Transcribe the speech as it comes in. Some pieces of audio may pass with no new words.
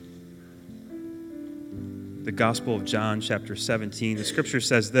the Gospel of John, chapter 17. The scripture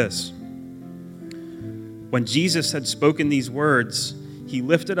says this: When Jesus had spoken these words, he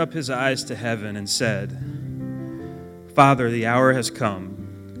lifted up his eyes to heaven and said, Father, the hour has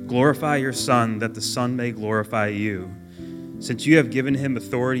come. Glorify your Son, that the Son may glorify you, since you have given him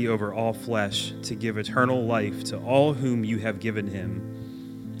authority over all flesh to give eternal life to all whom you have given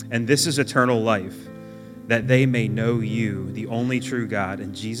him. And this is eternal life, that they may know you, the only true God,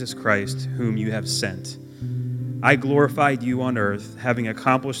 and Jesus Christ, whom you have sent. I glorified you on earth, having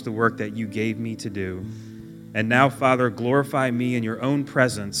accomplished the work that you gave me to do. And now, Father, glorify me in your own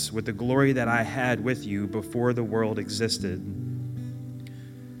presence with the glory that I had with you before the world existed.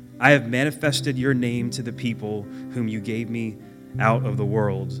 I have manifested your name to the people whom you gave me out of the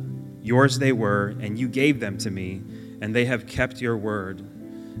world. Yours they were, and you gave them to me, and they have kept your word.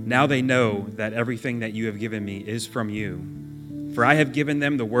 Now they know that everything that you have given me is from you. For I have given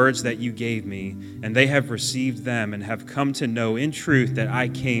them the words that you gave me, and they have received them and have come to know in truth that I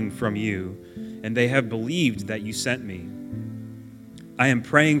came from you, and they have believed that you sent me. I am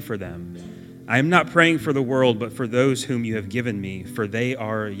praying for them. I am not praying for the world, but for those whom you have given me, for they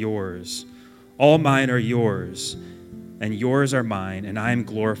are yours. All mine are yours, and yours are mine, and I am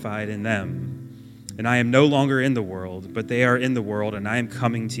glorified in them. And I am no longer in the world, but they are in the world, and I am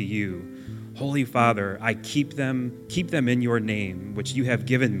coming to you. Holy Father, I keep them in your name, which you have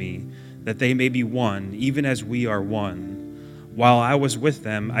given me, that they may be one, even as we are one. While I was with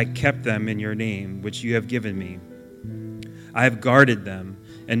them, I kept them in your name, which you have given me. I have guarded them,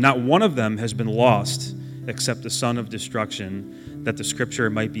 and not one of them has been lost, except the son of destruction, that the scripture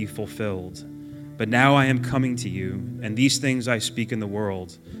might be fulfilled. But now I am coming to you, and these things I speak in the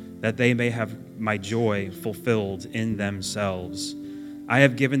world, that they may have my joy fulfilled in themselves. I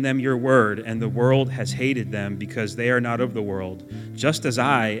have given them your word, and the world has hated them because they are not of the world, just as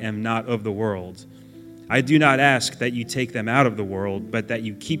I am not of the world. I do not ask that you take them out of the world, but that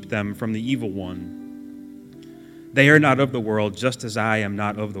you keep them from the evil one. They are not of the world, just as I am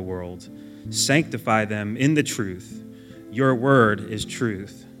not of the world. Sanctify them in the truth. Your word is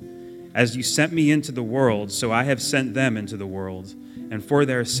truth. As you sent me into the world, so I have sent them into the world, and for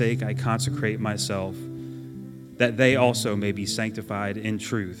their sake I consecrate myself, that they also may be sanctified in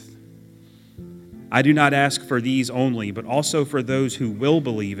truth. I do not ask for these only, but also for those who will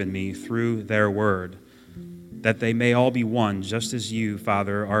believe in me through their word, that they may all be one, just as you,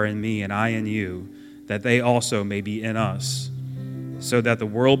 Father, are in me and I in you, that they also may be in us, so that the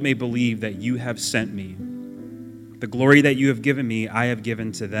world may believe that you have sent me. The glory that you have given me, I have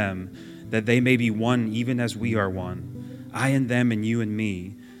given to them, that they may be one even as we are one, I and them and you and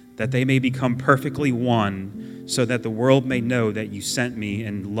me, that they may become perfectly one, so that the world may know that you sent me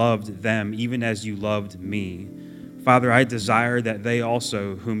and loved them even as you loved me. Father, I desire that they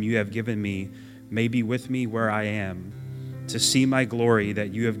also, whom you have given me, may be with me where I am, to see my glory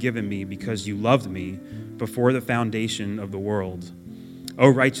that you have given me because you loved me before the foundation of the world. O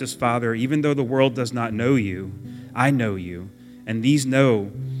righteous Father, even though the world does not know you, I know you, and these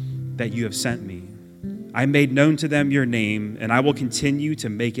know that you have sent me. I made known to them your name, and I will continue to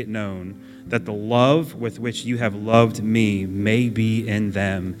make it known, that the love with which you have loved me may be in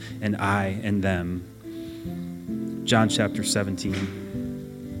them, and I in them. John chapter 17.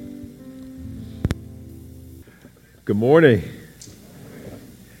 Good morning.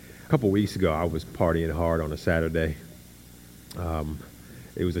 A couple weeks ago, I was partying hard on a Saturday.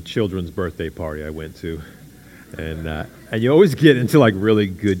 It was a children's birthday party I went to, and you always get into like really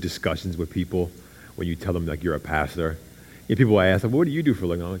good discussions with people when you tell them like you're a pastor. People ask, like, "What do you do for a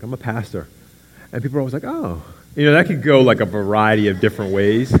living?" I'm like, "I'm a pastor," and people are always like, "Oh," that could go like a variety of different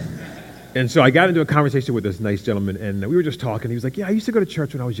ways. And so I got into a conversation with this nice gentleman, and we were just talking. He was like, "Yeah, I used to go to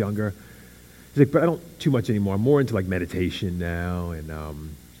church when I was younger." He's like, "But I don't too much anymore. I'm more into like meditation now." And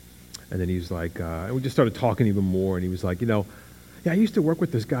then he was like, and we just started talking even more. And he was like, "Yeah, I used to work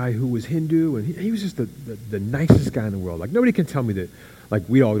with this guy who was Hindu, and he was just the nicest guy in the world. Like nobody can tell me that like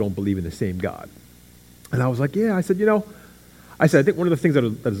we all don't believe in the same God." And I was like, "Yeah." I said, I think one of the things that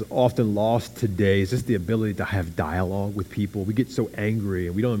is often lost today is just the ability to have dialogue with people. We get so angry,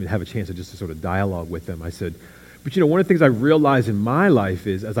 and we don't even have a chance to just to sort of dialogue with them. I said, but one of the things I realized in my life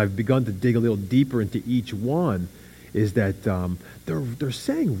is, as I've begun to dig a little deeper into each one, is that they're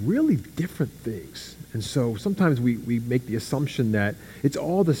saying really different things. And so sometimes we make the assumption that it's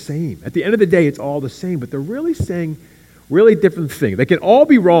all the same. At the end of the day, it's all the same, but they're really saying really different things. They can all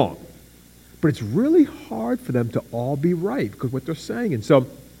be wrong, but it's really hard for them to all be right because what they're saying. And so,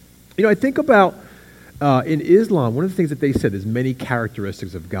 I think about in Islam, one of the things that they said is many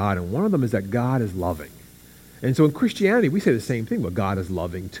characteristics of God, and one of them is that God is loving. And so in Christianity, we say the same thing, but God is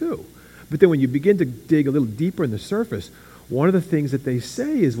loving too. But then when you begin to dig a little deeper in the surface, one of the things that they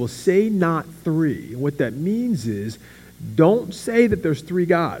say is, well, say not three. And what that means is, don't say that there's three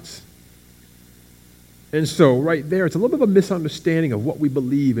gods. And so right there, it's a little bit of a misunderstanding of what we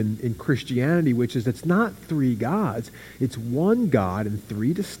believe in Christianity, which is it's not three gods. It's one God in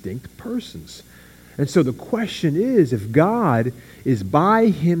three distinct persons. And so the question is, if God is by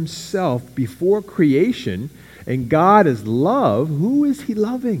himself before creation and God is love, who is he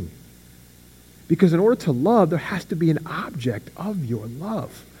loving? Because in order to love, there has to be an object of your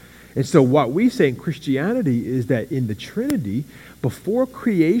love. And so what we say in Christianity is that in the Trinity, before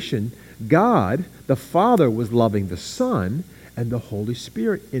creation, God, the Father, was loving the Son and the Holy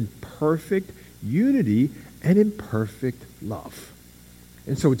Spirit in perfect unity and in perfect love.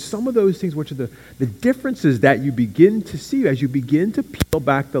 And so it's some of those things which are the differences that you begin to see as you begin to peel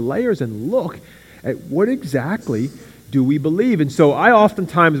back the layers and look at what exactly do we believe. And so I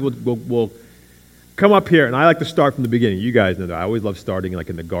oftentimes will come up here, and I like to start from the beginning. You guys know that. I always love starting like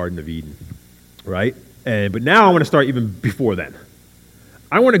in the Garden of Eden, right? But now I want to start even before then.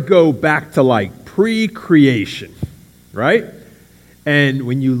 I want to go back to like pre-creation, right? And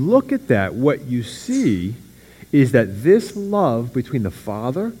when you look at that, what you see is that this love between the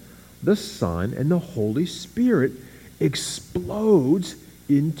Father, the Son, and the Holy Spirit explodes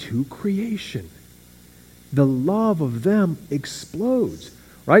into creation. The love of them explodes,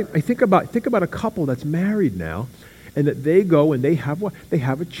 right? I think about a couple that's married now, and that they go and they have what? They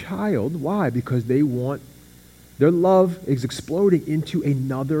have a child. Why? Because they want their love is exploding into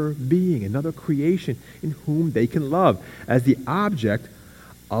another being, another creation in whom they can love as the object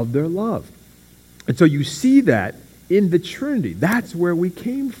of their love. And so you see that in the Trinity. That's where we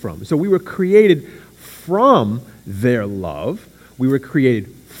came from. So we were created from their love. We were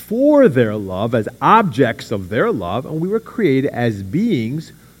created for their love as objects of their love. And we were created as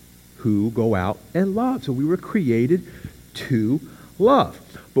beings who go out and love. So we were created to love.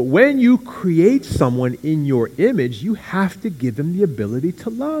 But when you create someone in your image, you have to give them the ability to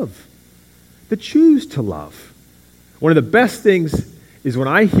love, to choose to love. One of the best things is when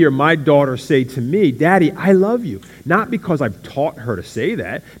I hear my daughter say to me, "Daddy, I love you." Not because I've taught her to say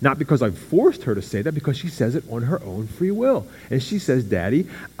that, not because I've forced her to say that, because she says it on her own free will. And she says, "Daddy,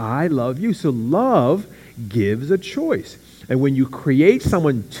 I love you." So love gives a choice. And when you create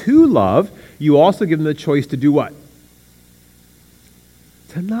someone to love, you also give them the choice to do what?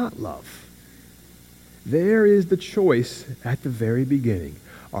 To not love. There is the choice at the very beginning.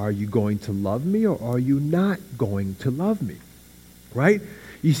 Are you going to love me or are you not going to love me? Right?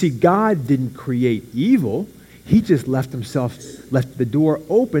 You see, God didn't create evil. He just left the door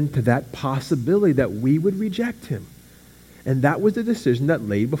open to that possibility that we would reject him. And that was the decision that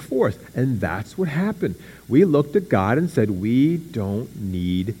lay before us. And that's what happened. We looked at God and said, we don't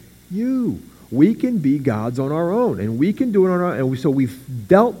need you. We can be gods on our own, and we can do it on our own. And so we've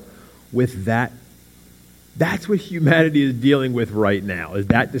dealt with that. That's what humanity is dealing with right now, is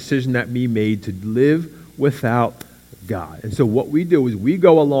that decision that we made to live without God. And so what we do is we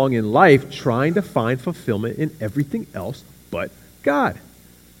go along in life trying to find fulfillment in everything else but God.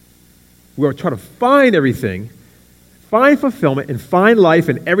 We're trying to find everything, find fulfillment, and find life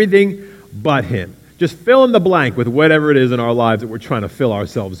in everything but him. Just fill in the blank with whatever it is in our lives that we're trying to fill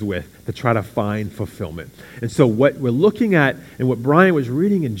ourselves with to try to find fulfillment. And so what we're looking at and what Brian was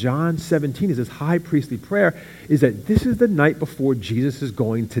reading in John 17 is this high priestly prayer is that this is the night before Jesus is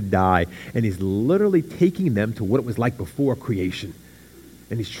going to die. And he's literally taking them to what it was like before creation.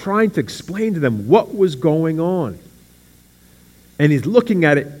 And he's trying to explain to them what was going on. And he's looking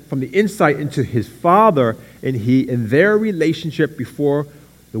at it from the insight into his Father and their relationship before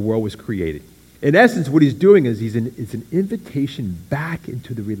the world was created. In essence, what he's doing is it's an invitation back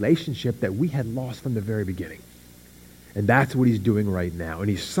into the relationship that we had lost from the very beginning. And that's what he's doing right now. And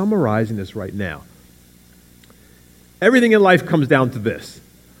he's summarizing this right now. Everything in life comes down to this: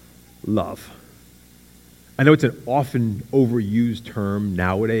 love. I know it's an often overused term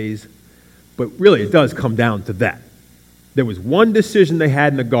nowadays, but really it does come down to that. There was one decision they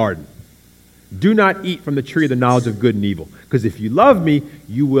had in the garden. Do not eat from the tree of the knowledge of good and evil. Because if you love me,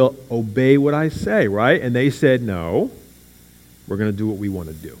 you will obey what I say, right? And they said, no, we're going to do what we want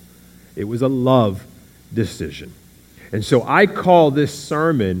to do. It was a love decision. And so I call this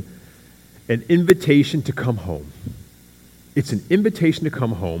sermon an invitation to come home. It's an invitation to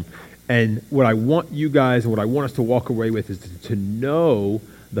come home. And what I want you guys and what I want us to walk away with is to know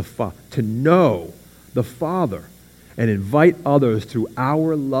the Father and invite others through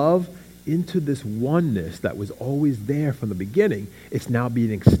our love into this oneness that was always there from the beginning. It's now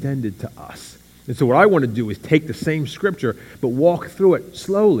being extended to us. And so what I want to do is take the same scripture, but walk through it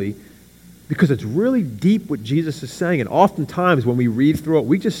slowly because it's really deep what Jesus is saying. And oftentimes when we read through it,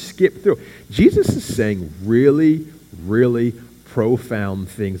 we just skip through. Jesus is saying really, really profound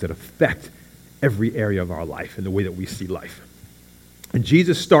things that affect every area of our life and the way that we see life. And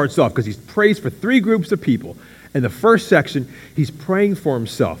Jesus starts off because he prays for three groups of people. In the first section, he's praying for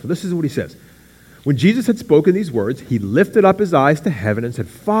himself. This is what he says. When Jesus had spoken these words, he lifted up his eyes to heaven and said,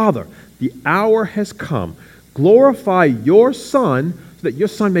 Father, the hour has come. Glorify your Son so that your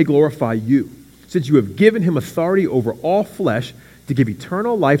Son may glorify you, since you have given him authority over all flesh to give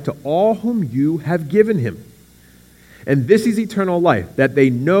eternal life to all whom you have given him. And this is eternal life, that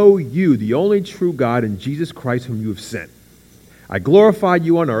they know you, the only true God, and Jesus Christ whom you have sent. I glorified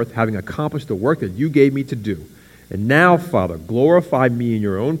you on earth, having accomplished the work that you gave me to do. And now, Father, glorify me in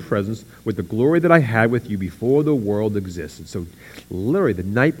your own presence with the glory that I had with you before the world existed. So literally, the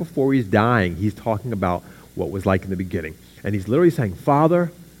night before he's dying, he's talking about what was like in the beginning. And he's literally saying,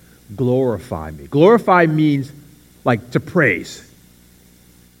 Father, glorify me. Glorify means like to praise.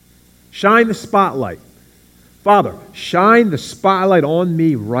 Shine the spotlight. Father, shine the spotlight on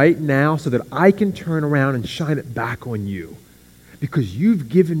me right now so that I can turn around and shine it back on you. Because you've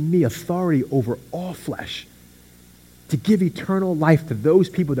given me authority over all flesh to give eternal life to those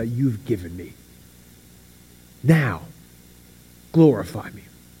people that you've given me. Now, glorify me.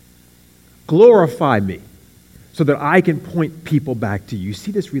 Glorify me so that I can point people back to you. You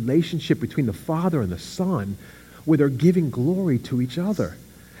see this relationship between the Father and the Son where they're giving glory to each other.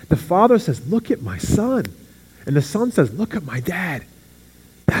 The Father says, look at my Son. And the Son says, look at my Dad.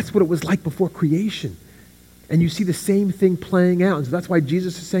 That's what it was like before creation. And you see the same thing playing out. And so that's why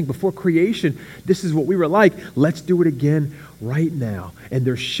Jesus is saying, before creation, this is what we were like. Let's do it again right now. And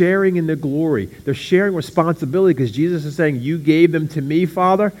they're sharing in the glory. They're sharing responsibility because Jesus is saying, you gave them to me,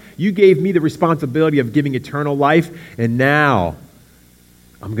 Father. You gave me the responsibility of giving eternal life. And now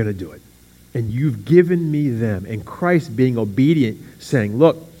I'm going to do it. And you've given me them. And Christ being obedient, saying,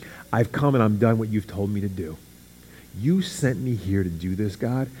 look, I've come and I'm done what you've told me to do. You sent me here to do this,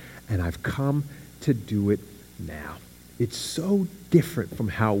 God, and I've come to do it now. It's so different from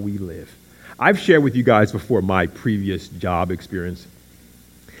how we live. I've shared with you guys before my previous job experience.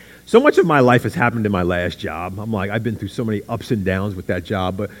 So much of my life has happened in my last job. I've been through so many ups and downs with that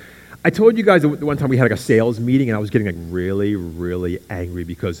job. But I told you guys that one time we had a sales meeting and I was getting really, really angry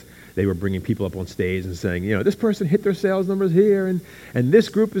because they were bringing people up on stage and saying, this person hit their sales numbers here and this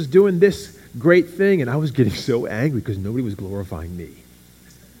group is doing this great thing. And I was getting so angry because nobody was glorifying me.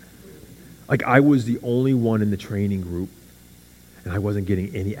 I was the only one in the training group, and I wasn't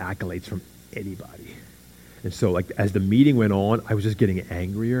getting any accolades from anybody. And so, as the meeting went on, I was just getting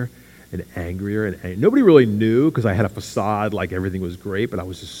angrier and angrier, and nobody really knew because I had a facade like everything was great, but I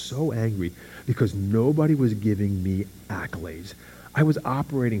was just so angry because nobody was giving me accolades. I was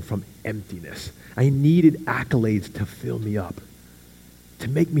operating from emptiness. I needed accolades to fill me up, to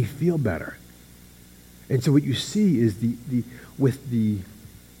make me feel better. And so what you see is with the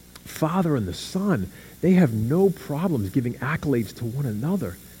Father and the Son, they have no problems giving accolades to one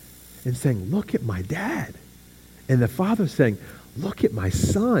another and saying, look at my Dad. And the Father's saying, look at my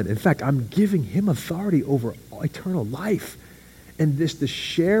Son. In fact, I'm giving him authority over eternal life. And the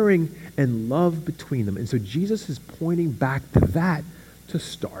sharing and love between them. And so Jesus is pointing back to that to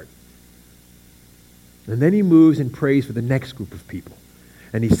start. And then he moves and prays for the next group of people.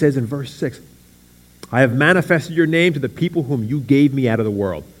 And he says in verse 6, I have manifested your name to the people whom you gave me out of the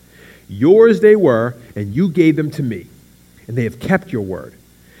world. Yours they were, and you gave them to me, and they have kept your word.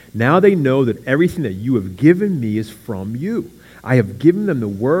 Now they know that everything that you have given me is from you. I have given them the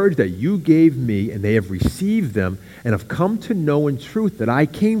words that you gave me, and they have received them, and have come to know in truth that I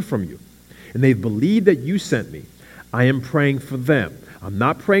came from you. And they've believed that you sent me. I am praying for them. I'm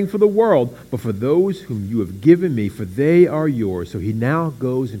not praying for the world, but for those whom you have given me, for they are yours. So he now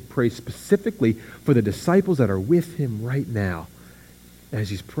goes and prays specifically for the disciples that are with him right now as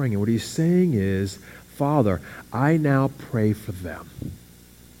he's praying. And what he's saying is, Father, I now pray for them.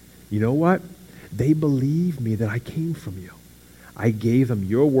 You know what? They believe me that I came from you. I gave them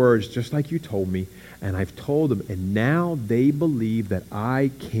your words just like you told me, and I've told them, and now they believe that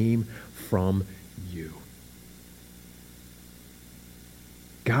I came from you.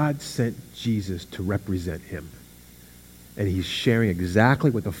 God sent Jesus to represent him, and he's sharing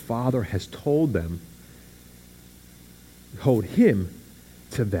exactly what the Father has told them, told him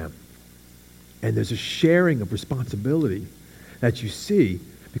to them. And there's a sharing of responsibility that you see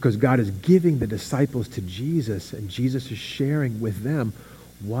because God is giving the disciples to Jesus, and Jesus is sharing with them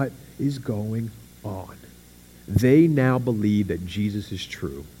what is going on. They now believe that Jesus is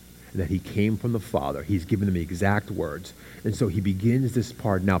true, and that he came from the Father. He's given them the exact words. And so he begins this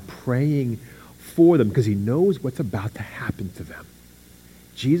part now praying for them because he knows what's about to happen to them.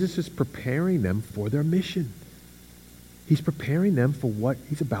 Jesus is preparing them for their mission. He's preparing them for what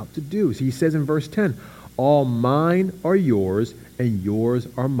he's about to do. So he says in verse 10, all mine are yours, and yours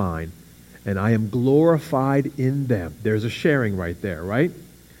are mine, and I am glorified in them. There's a sharing right there, right?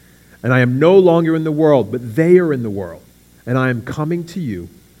 And I am no longer in the world, but they are in the world, and I am coming to you.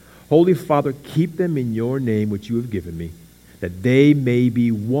 Holy Father, keep them in your name which you have given me, that they may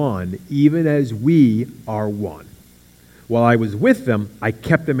be one, even as we are one. While I was with them, I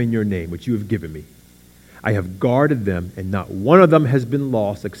kept them in your name which you have given me. I have guarded them, and not one of them has been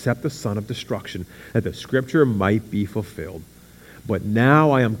lost except the son of destruction, that the scripture might be fulfilled. But now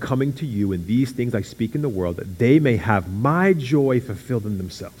I am coming to you, and these things I speak in the world, that they may have my joy fulfilled in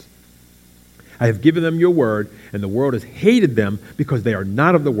themselves. I have given them your word, and the world has hated them because they are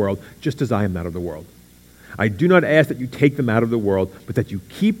not of the world, just as I am not of the world. I do not ask that you take them out of the world, but that you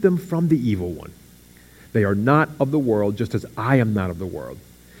keep them from the evil one. They are not of the world, just as I am not of the world.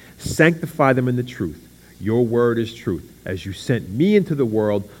 Sanctify them in the truth. Your word is truth. As you sent me into the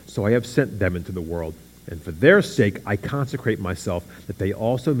world, so I have sent them into the world. And for their sake, I consecrate myself, that they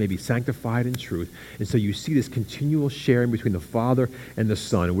also may be sanctified in truth. And so you see this continual sharing between the Father and the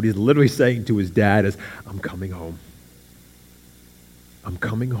Son. And what he's literally saying to his dad is, I'm coming home. I'm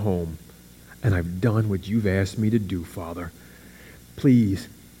coming home, and I've done what you've asked me to do, Father. Please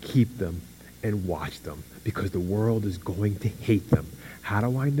keep them and watch them, because the world is going to hate them. How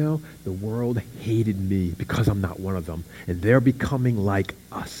do I know? The world hated me because I'm not one of them, and they're becoming like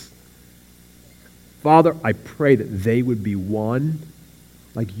us. Father, I pray that they would be one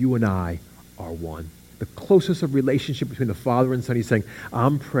like you and I are one. The closest of relationship between the Father and Son. He's saying,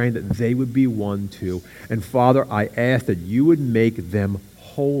 I'm praying that they would be one too. And Father, I ask that you would make them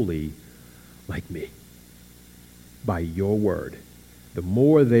holy like me by your word. The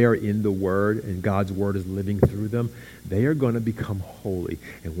more they are in the word and God's word is living through them, they are going to become holy.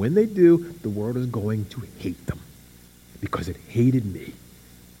 And when they do, the world is going to hate them because it hated me.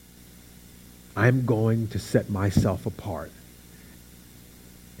 I'm going to set myself apart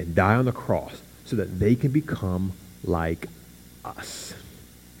and die on the cross so that they can become like us.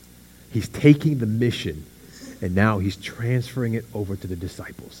 He's taking the mission, and now he's transferring it over to the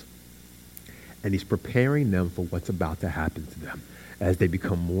disciples. And he's preparing them for what's about to happen to them as they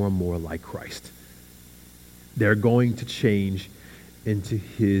become more and more like Christ. They're going to change into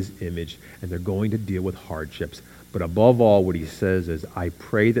his image, and they're going to deal with hardships. But above all, what he says is, I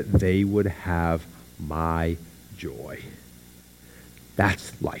pray that they would have my joy.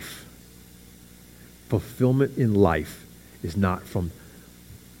 That's life. Fulfillment in life is not from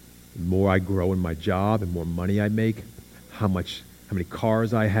the more I grow in my job and more money I make, how many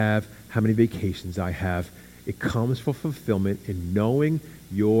cars I have, how many vacations I have. It comes from fulfillment in knowing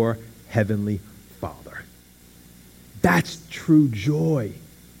your heavenly Father. That's true joy.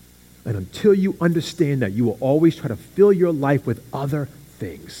 And until you understand that, you will always try to fill your life with other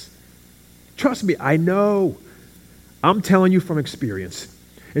things. Trust me, I know. I'm telling you from experience.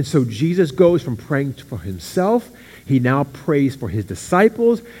 And so Jesus goes from praying for himself, he now prays for his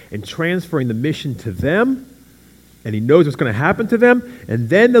disciples and transferring the mission to them. And he knows what's going to happen to them. And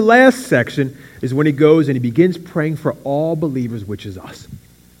then the last section is when he goes and he begins praying for all believers, which is us.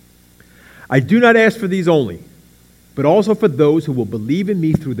 I do not ask for these only, but also for those who will believe in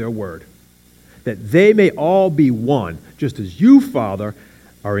me through their word, that they may all be one, just as you, Father,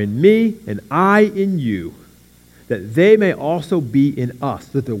 are in me and I in you, that they may also be in us,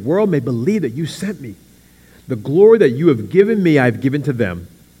 that the world may believe that you sent me. The glory that you have given me, I have given to them,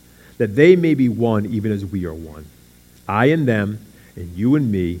 that they may be one even as we are one. I and them, and you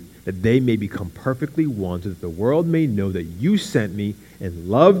and me, that they may become perfectly one, so that the world may know that you sent me and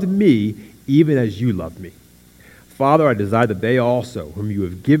loved me even as you loved me. Father, I desire that they also, whom you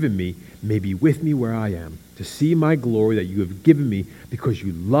have given me, may be with me where I am, to see my glory that you have given me, because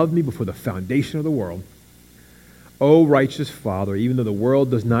you loved me before the foundation of the world. O righteous Father, even though the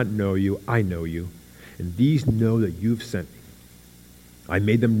world does not know you, I know you, and these know that you've sent me. I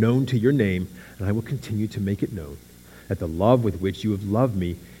made them known to your name, and I will continue to make it known, that the love with which you have loved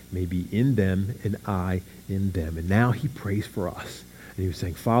me may be in them and I in them. And now he prays for us. And he was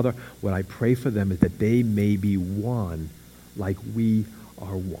saying, Father, what I pray for them is that they may be one like we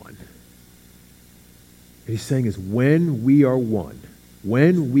are one. And he's saying is when we are one,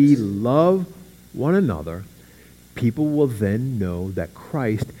 when we love one another, people will then know that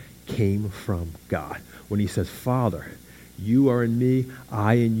Christ came from God. When he says, Father, you are in me,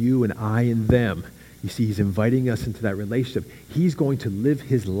 I in you, and I in them, You see, he's inviting us into that relationship. He's going to live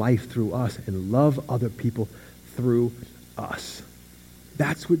his life through us and love other people through us.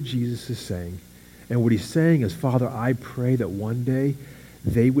 That's what Jesus is saying. And what he's saying is, Father, I pray that one day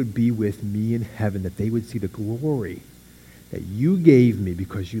they would be with me in heaven, that they would see the glory that you gave me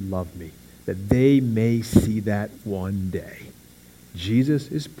because you loved me, that they may see that one day. Jesus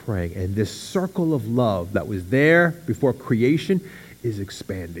is praying, and this circle of love that was there before creation is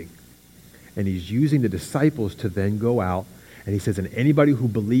expanding. And he's using the disciples to then go out, and he says, and anybody who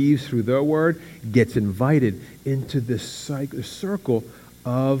believes through their word gets invited into this circle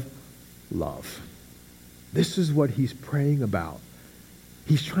of love. This is what he's praying about.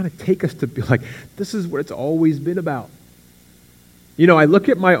 He's trying to take us to be like, this is what it's always been about. You know, I look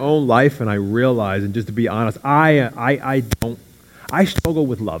at my own life and I realize, and just to be honest, I struggle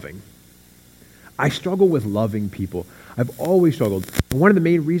with loving. I struggle with loving people. I've always struggled. And one of the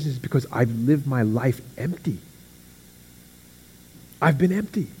main reasons is because I've lived my life empty. I've been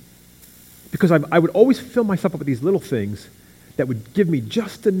empty. Because I would always fill myself up with these little things that would give me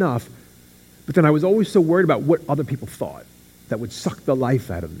just enough, but then I was always so worried about what other people thought that would suck the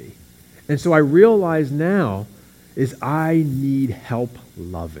life out of me. And so I realize now is I need help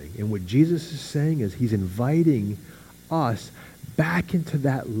loving. And what Jesus is saying is he's inviting us back into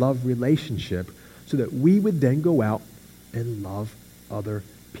that love relationship so that we would then go out and love other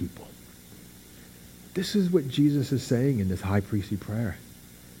people. This is what Jesus is saying in this high priestly prayer.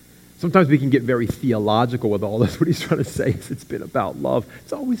 Sometimes we can get very theological with all this. What he's trying to say is it's been about love.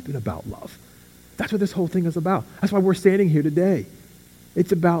 It's always been about love. That's what this whole thing is about. That's why we're standing here today.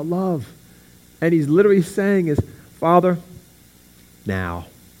 It's about love. And he's literally saying is, Father, now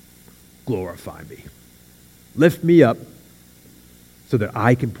glorify me. Lift me up so that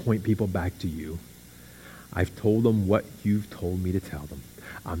I can point people back to you. I've told them what you've told me to tell them.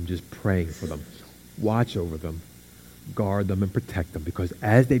 I'm just praying for them. Watch over them. Guard them and protect them, because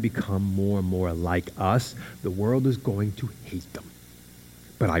as they become more and more like us, the world is going to hate them.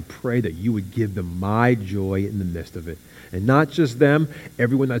 But I pray that you would give them my joy in the midst of it. And not just them,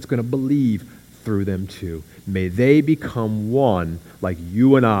 everyone that's going to believe through them too. May they become one like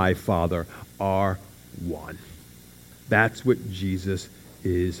you and I, Father, are one. That's what Jesus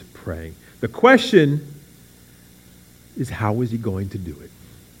is praying. The question is, how is he going to do it?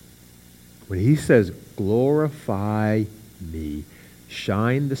 When he says, glorify me,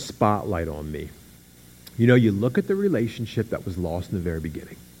 shine the spotlight on me. You know, you look at the relationship that was lost in the very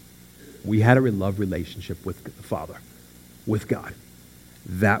beginning. We had a love relationship with the Father, with God.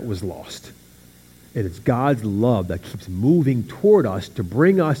 That was lost. And it's God's love that keeps moving toward us to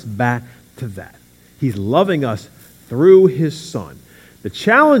bring us back to that. He's loving us through his Son. The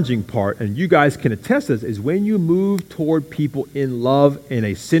challenging part, and you guys can attest this, is when you move toward people in love in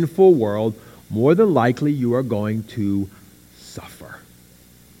a sinful world, more than likely you are going to suffer.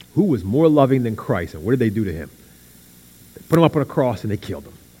 Who was more loving than Christ? And what did they do to him? They put him up on a cross and they killed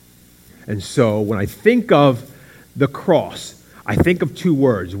him. And so when I think of the cross, I think of two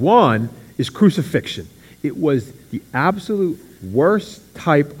words. One is crucifixion. It was the absolute worst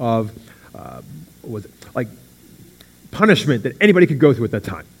type of punishment that anybody could go through at that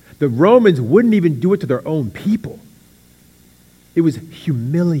time. The Romans wouldn't even do it to their own people. It was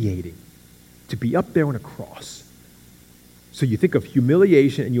humiliating to be up there on a cross. So you think of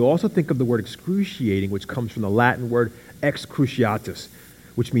humiliation, and you also think of the word excruciating, which comes from the Latin word ex cruciatus,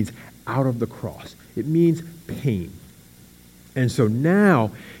 which means out of the cross. It means pain. And so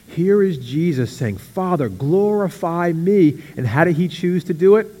now, here is Jesus saying, Father, glorify me. And how did he choose to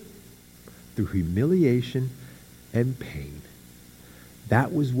do it? Through humiliation and pain.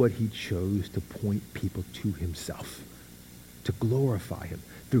 That was what he chose to point people to himself, to glorify him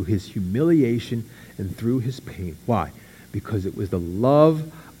through his humiliation and through his pain. Why? Because it was the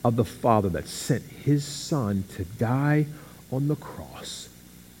love of the Father that sent his Son to die on the cross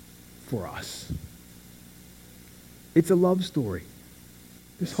for us. It's a love story.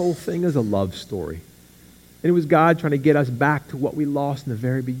 This whole thing is a love story. And it was God trying to get us back to what we lost in the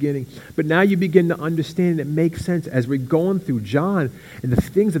very beginning. But now you begin to understand, and it makes sense as we're going through John and the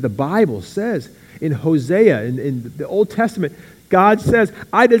things that the Bible says. In Hosea, in the Old Testament, God says,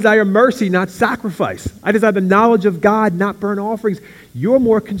 I desire mercy, not sacrifice. I desire the knowledge of God, not burnt offerings. You're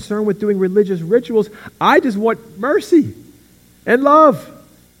more concerned with doing religious rituals. I just want mercy and love.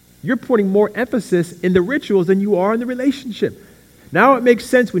 You're putting more emphasis in the rituals than you are in the relationship. Now it makes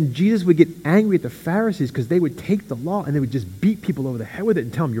sense when Jesus would get angry at the Pharisees because they would take the law and they would just beat people over the head with it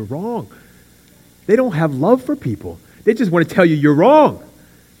and tell them you're wrong. They don't have love for people. They just want to tell you you're wrong.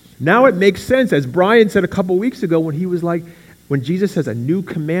 Now it makes sense, as Brian said a couple weeks ago when he was like, when Jesus says, a new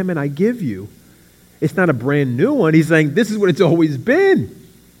commandment I give you, It's not a brand new one. He's saying this is what it's always been.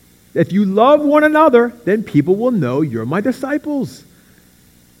 If you love one another, then people will know you're my disciples.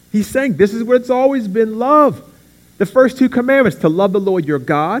 He's saying this is what it's always been, love. The first two commandments, to love the Lord your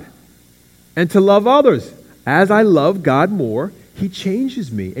God and to love others. As I love God more, he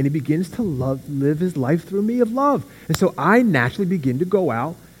changes me and he begins to live his life through me of love. And so I naturally begin to go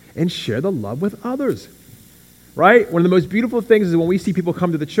out and share the love with others. Right? One of the most beautiful things is when we see people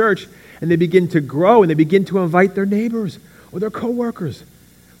come to the church and they begin to grow and they begin to invite their neighbors or their coworkers.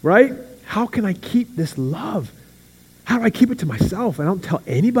 Right? How can I keep this love? How do I keep it to myself? I don't tell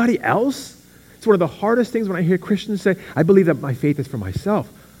anybody else. It's one of the hardest things when I hear Christians say, I believe that my faith is for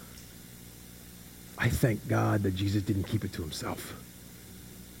myself. I thank God that Jesus didn't keep it to himself.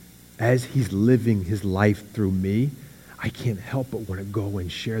 As he's living his life through me, I can't help but want to go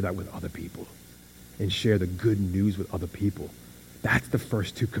and share that with other people and share the good news with other people. That's the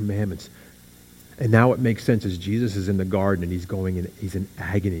first two commandments. And now it makes sense as Jesus is in the garden and he's in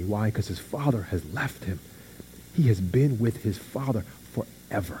agony. Why? Because his Father has left him. He has been with his Father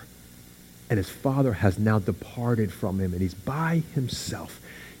forever. And his Father has now departed from him and he's by himself.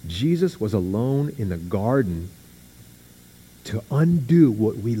 Jesus was alone in the garden to undo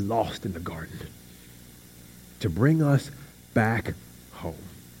what we lost in the garden, to bring us back home.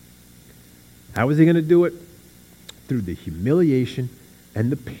 How was he going to do it? Through the humiliation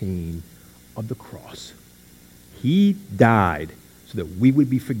and the pain of the cross. He died so that we would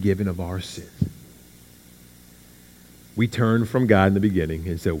be forgiven of our sins. We turned from God in the beginning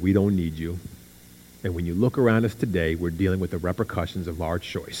and said, we don't need you. And when you look around us today, we're dealing with the repercussions of our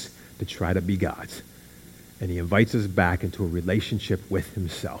choice to try to be God's. And he invites us back into a relationship with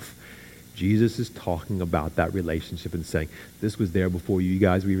himself. Jesus is talking about that relationship and saying, this was there before you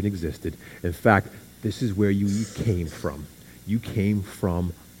guys even existed. In fact, this is where you came from. You came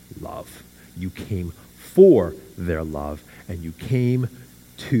from love. You came for their love, and you came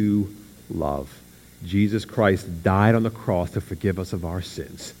to love. Jesus Christ died on the cross to forgive us of our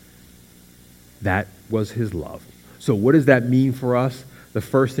sins. That was his love. So what does that mean for us? The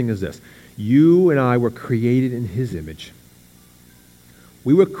first thing is this. You and I were created in his image.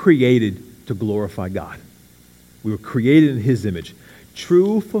 We were created to glorify God. We were created in his image.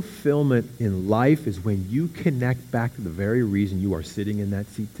 True fulfillment in life is when you connect back to the very reason you are sitting in that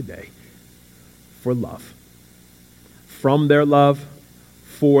seat today, for love. From their love,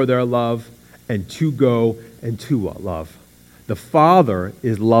 for their love, and to go and to love. The Father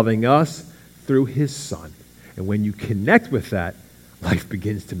is loving us through his Son. And when you connect with that, life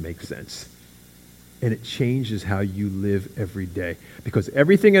begins to make sense. And it changes how you live every day. Because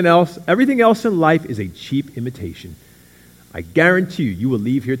everything else in life is a cheap imitation. I guarantee you will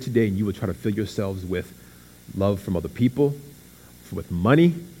leave here today and you will try to fill yourselves with love from other people, with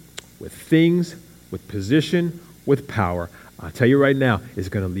money, with things, with position, with power. I'll tell you right now, it's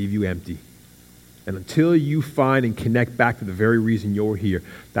going to leave you empty. And until you find and connect back to the very reason you're here,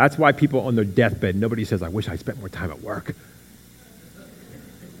 that's why people on their deathbed, nobody says, I wish I spent more time at work.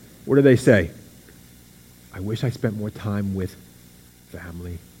 What do they say? I wish I spent more time with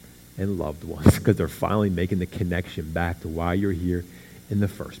family and loved ones, because they're finally making the connection back to why you're here in the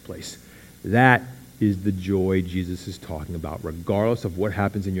first place. That is the joy Jesus is talking about, regardless of what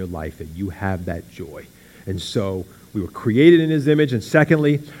happens in your life, that you have that joy. And so we were created in his image. And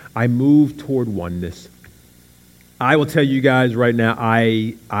secondly, I move toward oneness. I will tell you guys right now,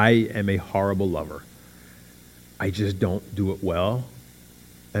 I am a horrible lover. I just don't do it well.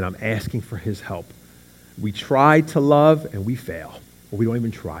 And I'm asking for his help. We try to love and we fail. Or we don't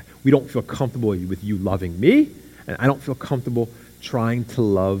even try. We don't feel comfortable with you loving me. And I don't feel comfortable trying to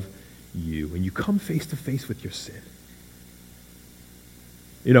love you. And you come face to face with your sin.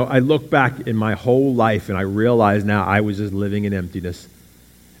 You know, I look back in my whole life and I realize now I was just living in emptiness.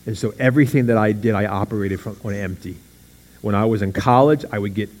 And so everything that I did, I operated on empty. When I was in college, I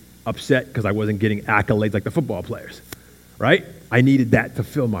would get upset because I wasn't getting accolades like the football players, right? I needed that to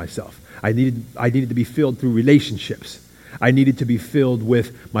fill myself. I needed to be filled through relationships. I needed to be filled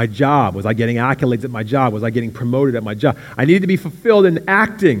with my job. Was I getting accolades at my job? Was I getting promoted at my job? I needed to be fulfilled in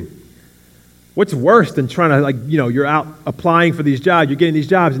acting. What's worse than trying to, you're out applying for these jobs, you're getting these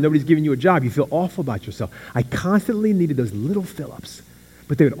jobs, and nobody's giving you a job. You feel awful about yourself. I constantly needed those little fill-ups,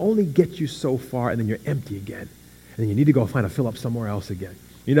 but they would only get you so far, and then you're empty again. And then you need to go find a fill-up somewhere else again.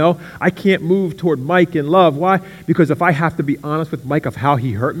 You know, I can't move toward Mike in love. Why? Because if I have to be honest with Mike of how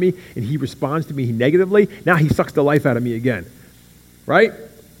he hurt me, and he responds to me negatively, now he sucks the life out of me again. Right?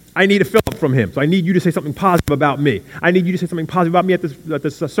 I need a fill-up from him. So I need you to say something positive about me. I need you to say something positive about me at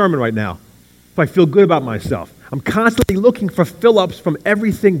this sermon right now. So I feel good about myself. I'm constantly looking for fill-ups from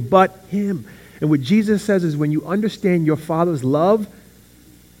everything but him. And what Jesus says is when you understand your Father's love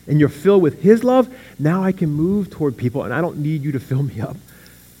and you're filled with his love, now I can move toward people and I don't need you to fill me up.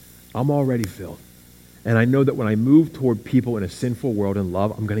 I'm already filled. And I know that when I move toward people in a sinful world in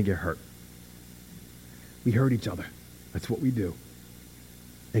love, I'm going to get hurt. We hurt each other. That's what we do.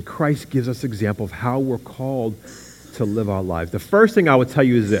 And Christ gives us an example of how we're called to live our lives. The first thing I would tell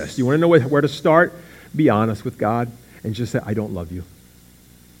you is this. You want to know where to start? Be honest with God and just say, I don't love you.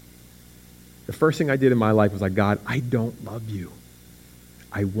 The first thing I did in my life was like, God, I don't love you.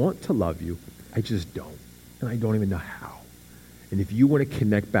 I want to love you. I just don't. And I don't even know how. And if you want to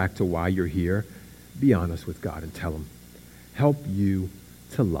connect back to why you're here, be honest with God and tell him, help you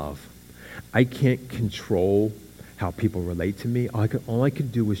to love. I can't control how people relate to me. All I can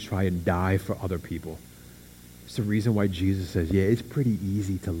do is try and die for other people. It's the reason why Jesus says, yeah, it's pretty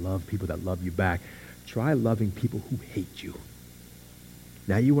easy to love people that love you back. Try loving people who hate you.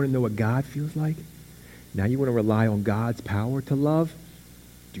 Now you want to know what God feels like? Now you want to rely on God's power to love?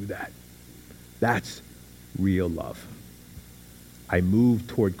 Do that. That's real love. I move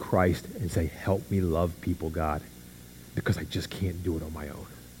toward Christ and say, help me love people, God, because I just can't do it on my own.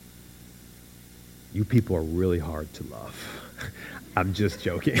 You people are really hard to love. I'm just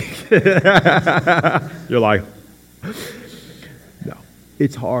joking. You're like, no.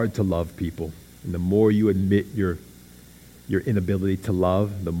 It's hard to love people. And the more you admit your inability to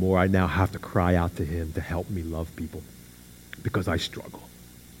love, the more I now have to cry out to him to help me love people. Because I struggle.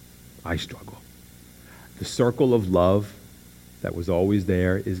 I struggle. The circle of love that was always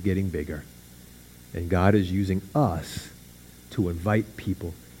there is getting bigger. And God is using us to invite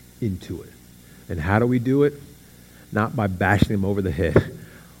people into it. And how do we do it? Not by bashing them over the head,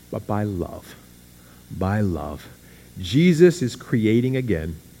 but by love. By love. Jesus is creating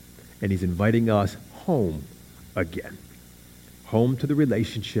again, and he's inviting us home again. Home to the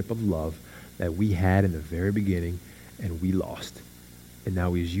relationship of love that we had in the very beginning and we lost. And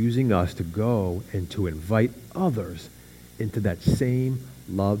now he's using us to go and to invite others into that same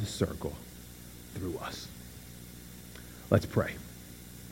love circle through us. Let's pray.